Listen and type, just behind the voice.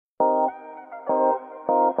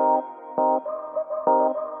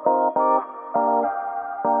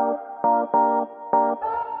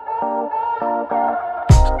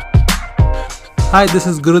Hi, this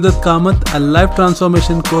is Gurudat Kamath, a life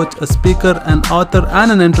transformation coach, a speaker, an author,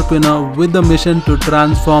 and an entrepreneur with the mission to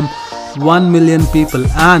transform 1 million people.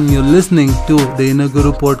 And you're listening to the Inner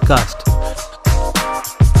Guru podcast.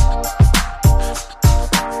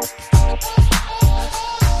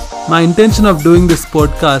 My intention of doing this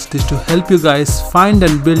podcast is to help you guys find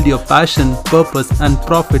and build your passion, purpose, and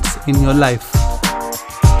profits in your life.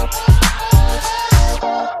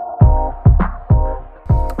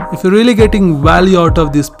 If you're really getting value out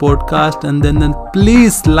of this podcast, and then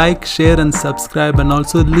please like, share and subscribe, and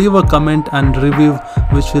also leave a comment and review,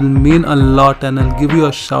 which will mean a lot, and I'll give you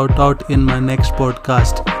a shout out in my next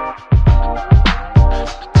podcast.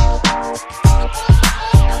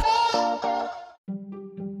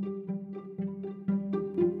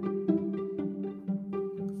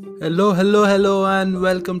 Hello, and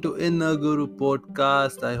welcome to Inner Guru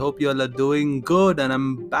podcast. I hope you all are doing good, and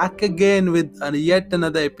I'm back again with yet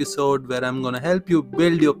another episode where I'm going to help you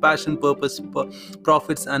build your passion, purpose,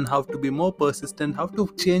 profits, and how to be more persistent, how to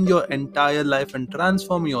change your entire life and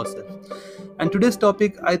transform yourself. And today's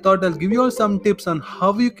topic, I thought I'll give you all some tips on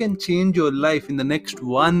how you can change your life in the next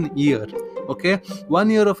 1 year. Okay, 1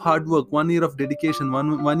 year of hard work, 1 year of dedication,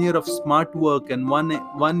 one year of smart work, and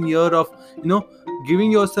one year of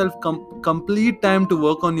giving yourself complete time to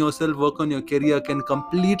work on yourself, work on your career can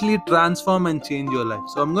completely transform and change your life.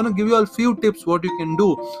 So I'm going to give you all few tips what you can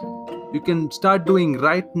do. You can start doing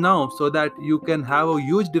right now so that you can have a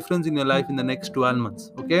huge difference in your life in the next 12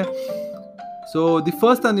 months. Okay. So the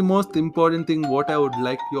first and the most important thing what I would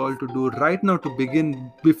like you all to do right now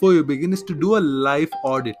before you begin is to do a life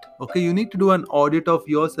audit. Okay, you need to do an audit of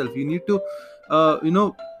yourself. You need to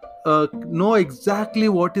know exactly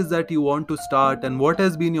what is that you want to start and what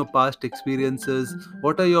has been your past experiences,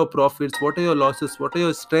 what are your profits, what are your losses, what are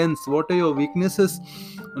your strengths, what are your weaknesses,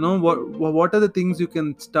 what are the things you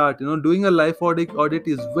can start. Doing a life audit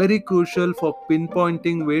is very crucial for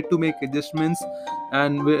pinpointing where to make adjustments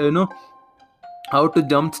and how to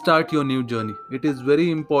jumpstart your new journey. It is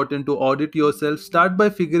very important to audit yourself. Start by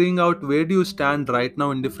figuring out where do you stand right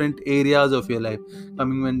now in different areas of your life.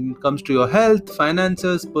 When it comes to your health,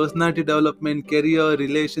 finances, personality development, career,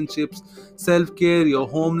 relationships, self-care, your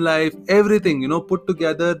home life, everything, put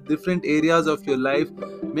together different areas of your life.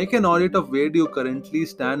 Make an audit of where do you currently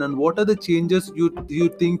stand and what are the changes you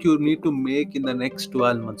think you need to make in the next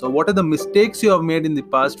 12 months, or what are the mistakes you have made in the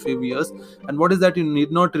past few years, and what is that you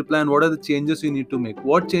need not reply, and what are the changes you need to make,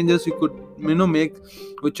 what changes you could make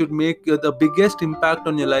which would make the biggest impact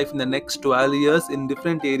on your life in the next 12 years in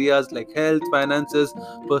different areas like health, finances,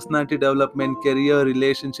 personality development, career,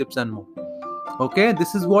 relationships and more. Okay,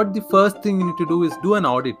 this is what the first thing you need to do is do an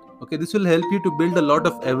audit. Okay, this will help you to build a lot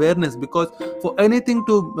of awareness, because for anything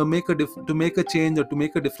to make a change or to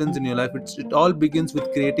make a difference in your life, it all begins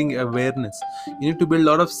with creating awareness. You need to build a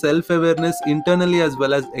lot of self-awareness internally as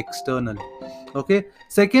well as externally. Okay,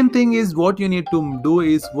 second thing is what you need to do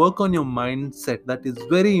is work on your mindset. That is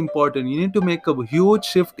very important. You need to make a huge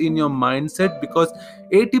shift in your mindset, because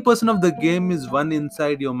 80% of the game is won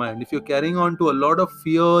inside your mind. If you're carrying on to a lot of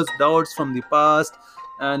fears, doubts from the past,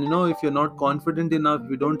 and if you're not confident enough,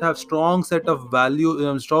 you don't have strong set of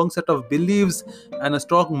strong set of beliefs and a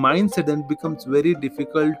strong mindset, then it becomes very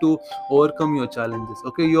difficult to overcome your challenges.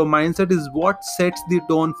 Okay, your mindset is what sets the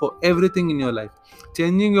tone for everything in your life.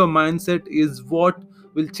 Changing your mindset is what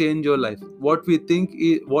will change your life. What we think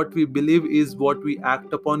is what we believe, is what we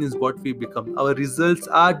act upon, is what we become. Our results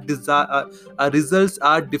are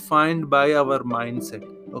defined by our mindset.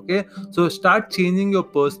 Okay, so start changing your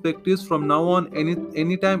perspectives from now on.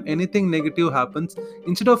 Anytime anything negative happens,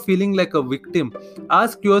 instead of feeling like a victim,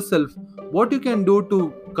 ask yourself what you can do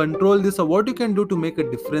to control this, or what you can do to make a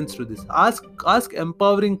difference to this. Ask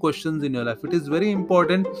empowering questions in your life. It is very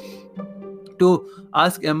important to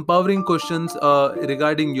ask empowering questions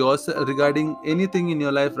regarding yourself, regarding anything in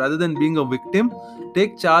your life, rather than being a victim.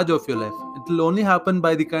 Take charge of your life. It will only happen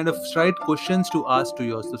by the kind of right questions to ask to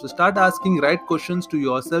yourself. So start asking right questions to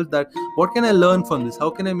yourself, that what can I learn from this, how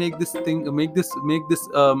can I make this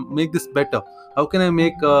better, how can I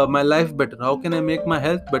make my life better, how can I make my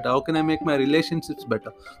health better, how can I make my relationships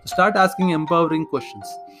better. So start asking empowering questions.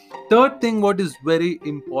 Third thing what is very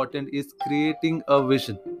important is creating a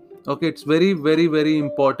vision. Okay, it's very, very, very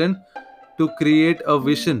important to create a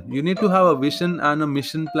vision. You need to have a vision and a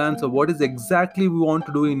mission plan. So what is exactly we want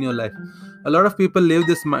to do in your life? A lot of people live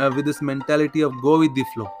with this mentality of go with the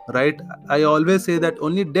flow, right? I always say that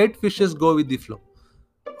only dead fishes go with the flow.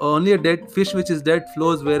 Only a dead fish which is dead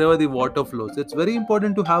flows wherever the water flows. It's very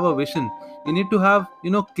important to have a vision. You need to have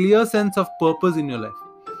clear sense of purpose in your life.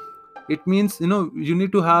 It means, you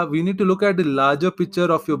need to look at the larger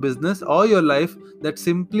picture of your business or your life, that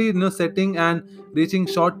simply, setting and reaching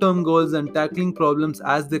short term goals and tackling problems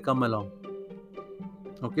as they come along.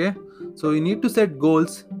 Okay, so you need to set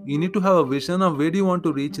goals. You need to have a vision of where do you want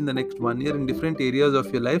to reach in the next 1 year in different areas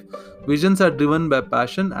of your life. Visions are driven by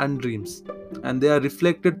passion and dreams, and they are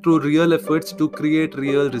reflected through real efforts to create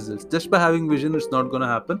real results. Just by having vision, it's not going to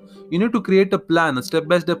happen. You need to create a plan, a step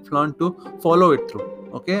by step plan to follow it through.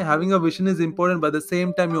 Okay, having a vision is important, but at the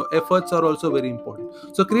same time your efforts are also very important.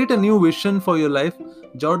 So create a new vision for your life,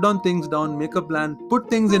 jot down things down, make a plan, put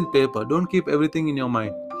things in paper, don't keep everything in your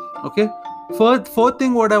mind. Okay, fourth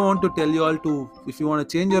thing what I want to tell you all to, if you want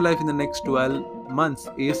to change your life in the next 12 months,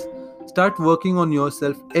 is start working on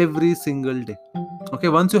yourself every single day. Okay,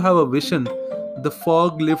 once you have a vision, the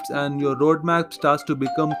fog lifts and your roadmap starts to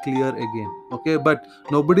become clear again. Okay, but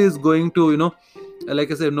nobody is going to,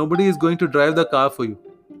 like I said, nobody is going to drive the car for you.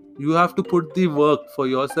 You have to put the work for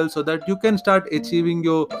yourself so that you can start achieving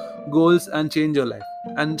your goals and change your life,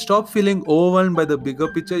 and stop feeling overwhelmed by the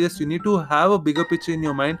bigger picture. Yes, you need to have a bigger picture in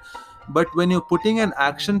your mind, but when you're putting an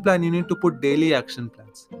action plan, you need to put daily action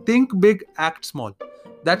plans. Think big, act small.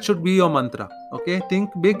 That should be your mantra. Okay, think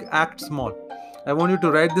big, act small. I want you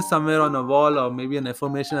to write this somewhere on a wall or maybe an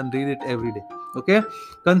affirmation and read it every day. Okay,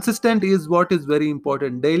 consistent is what is very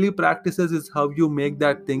important. Daily practices is how you make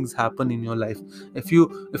that things happen in your life. If you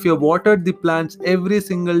watered the plants every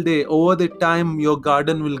single day, over the time your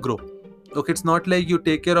garden will grow. Okay, it's not like you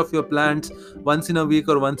take care of your plants once in a week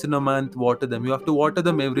or once in a month, water them. You have to water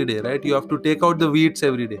them every day, right? You have to take out the weeds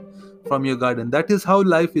every day from your garden. That is how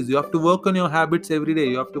life is. You have to work on your habits every day.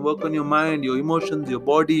 You have to work on your mind, your emotions, your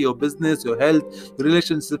body, your business, your health, your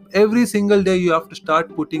relationship. Every single day you have to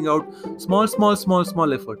start putting out small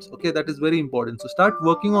efforts. Okay, that is very important. So start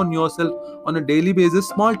working on yourself on a daily basis.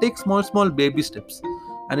 Take small baby steps,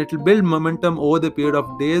 and it will build momentum over the period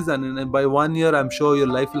of days, and by 1 year I'm sure your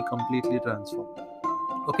life will completely transform.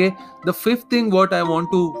 Okay, the fifth thing what I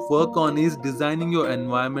want to work on is designing your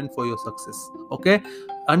environment for your success. Okay,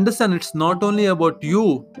 understand it's not only about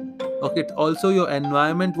you. Okay, it's also your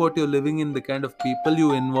environment, what you're living in, the kind of people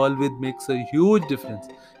you involve with makes a huge difference.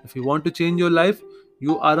 If you want to change your life,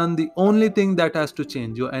 you aren't the only thing that has to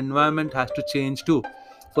change. Your environment has to change too.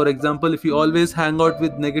 For example, if you always hang out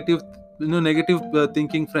with negative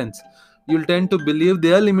thinking friends, you'll tend to believe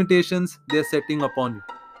their limitations they're setting upon you.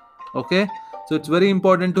 Okay, so it's very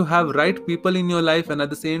important to have right people in your life, and at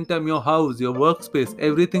the same time your house, your workspace,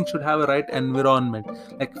 everything should have a right environment.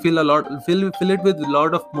 Like fill it with a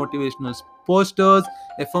lot of motivational posters,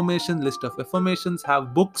 affirmation, list of affirmations,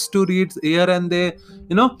 have books to read here and there.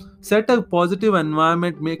 Set a positive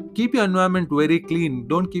environment. Keep your environment very clean.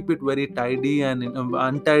 Don't keep it very tidy and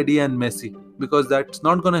untidy and messy, because that's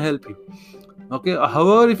not going to help you. Okay,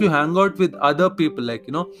 however, if you hang out with other people, like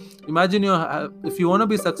imagine if you want to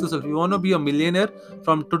be successful, if you want to be a millionaire,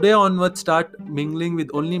 from today onwards start mingling with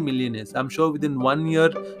only millionaires. I'm sure within 1 year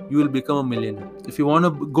you will become a millionaire. If you want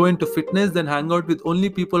to go into fitness, then hang out with only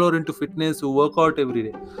people who are into fitness, who work out every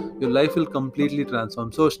day. Your life will completely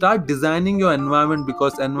transform. So start designing your environment,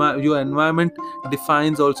 because your environment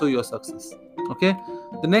defines also your success. Okay,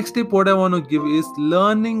 the next tip what I want to give is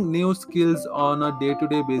learning new skills on a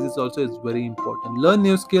day-to-day basis also is very important. Learn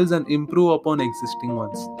new skills and improve upon existing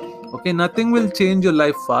ones. Okay, nothing will change your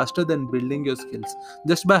life faster than building your skills.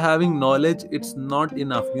 Just by having knowledge, it's not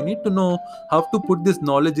enough. You need to know how to put this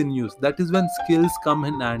knowledge in use. That is when skills come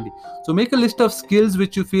in handy. So make a list of skills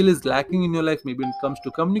which you feel is lacking in your life. Maybe it comes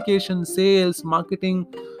to communication, sales, marketing,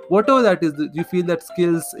 whatever that is, that you feel that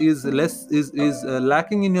skills is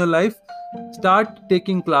lacking in your life. Start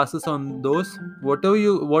taking classes on those.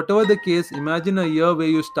 Whatever the case, imagine a year where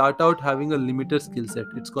you start out having a limited skill set.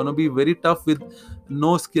 It's going to be very tough with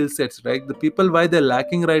no skill sets, right? The people why they're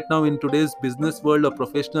lacking right now in today's business world or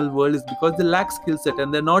professional world is because they lack skill set,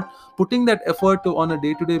 and they're not putting that effort on a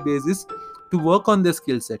day-to-day basis to work on their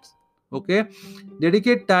skill sets. Okay,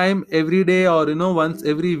 dedicate time every day or once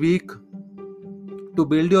every week to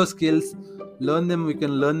build your skills. Learn them. We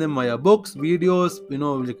can learn them via books, videos.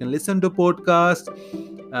 You can listen to podcasts,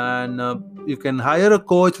 and you can hire a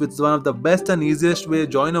coach, which is one of the best and easiest way.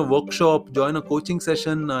 Join a workshop, join a coaching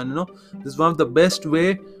session, and this is one of the best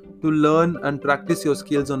way to learn and practice your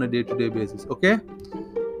skills on a day-to-day basis. Okay,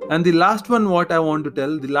 and the last one what I want to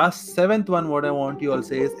tell, the last seventh one what I want you all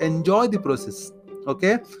say is enjoy the process.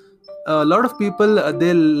 Okay, a lot of people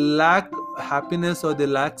they lack happiness or they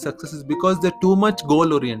lack successes because they're too much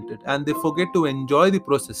goal oriented and they forget to enjoy the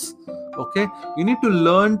process. Okay, you need to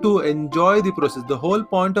learn to enjoy the process. The whole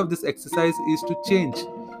point of this exercise is to change.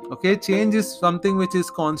 Okay, change is something which is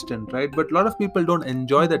constant, right? But a lot of people don't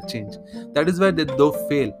enjoy that change. That is where they do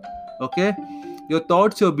fail. Okay, your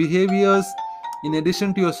thoughts, your behaviors, in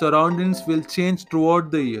addition to your surroundings, will change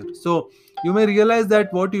throughout the year. So you may realize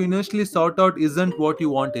that what you initially sought out isn't what you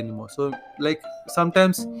want anymore. So, like,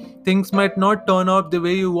 sometimes things might not turn out the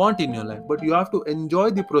way you want in your life, but you have to enjoy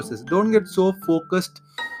the process. Don't get so focused,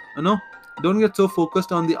 you know don't get so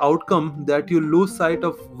focused on the outcome that you lose sight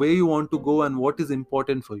of where you want to go and what is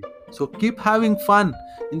important for you. So keep having fun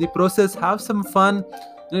in the process. Have some fun.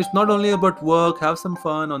 It's not only about work. Have some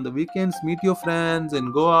fun on the weekends. Meet your friends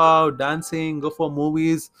and go out dancing, go for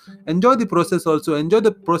movies. Enjoy the process also. Enjoy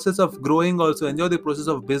the process of growing also. Enjoy the process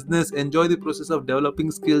of business. Enjoy the process of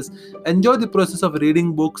developing skills. Enjoy the process of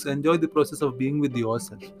reading books. Enjoy the process of being with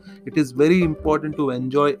yourself. It is very important to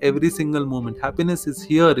enjoy every single moment. Happiness is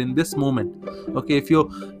here in this moment. Okay, if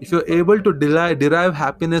you're able to derive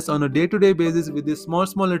happiness on a day-to-day basis with these small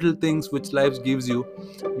little things which life gives you,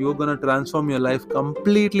 you're gonna transform your life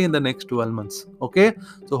completely in the next 12 months. Okay,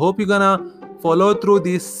 so hope you're gonna follow through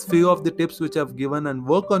these few of the tips which I've given and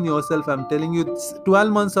work on yourself. I'm telling you,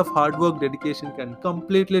 12 months of hard work, dedication can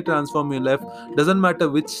completely transform your life. Doesn't matter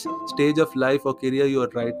which stage of life or career you are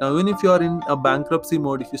right now. Even if you are in a bankruptcy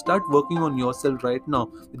mode, if you start working on yourself right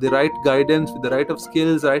now with the right guidance, with the right of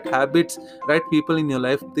skills, right habits, right people in your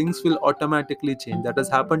life, things will automatically change. That has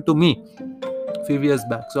happened to me a few years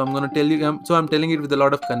back. So I'm telling it with a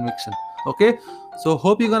lot of conviction. Okay, so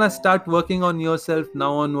hope you're gonna start working on yourself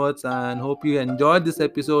now onwards, and hope you enjoyed this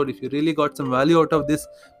episode. If you really got some value out of this,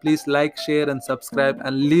 please like, share and subscribe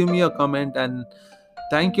and leave me a comment. And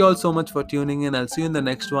thank you all so much for tuning in. I'll see you in the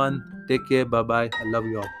next one. Take care. Bye bye. I love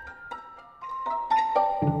you all.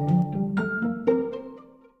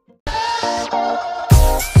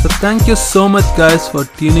 So thank you so much guys for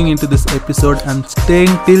tuning into this episode and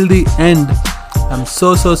staying till the end. I'm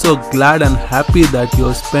so glad and happy that you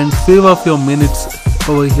have spent few of your minutes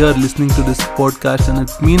over here listening to this podcast, and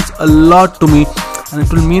it means a lot to me, and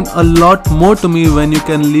it will mean a lot more to me when you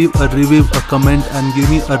can leave a review, a comment and give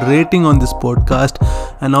me a rating on this podcast.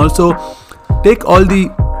 And also take all the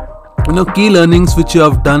key learnings which you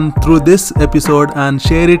have done through this episode and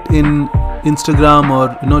share it in Instagram or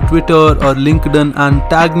Twitter or LinkedIn and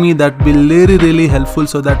tag me. That will be really helpful,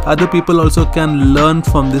 so that other people also can learn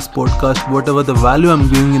from this podcast whatever the value I'm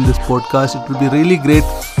giving in this podcast. It will be really great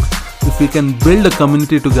if we can build a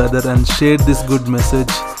community together and share this good message,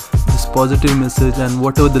 this positive message, and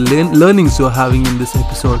whatever the learnings you're having in this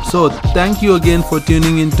episode. So thank you again for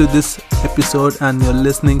tuning into this episode, and you're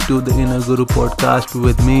listening to the Inner Guru podcast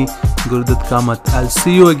with me, Gurudutt Kamath. I'll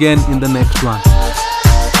see you again in the next one.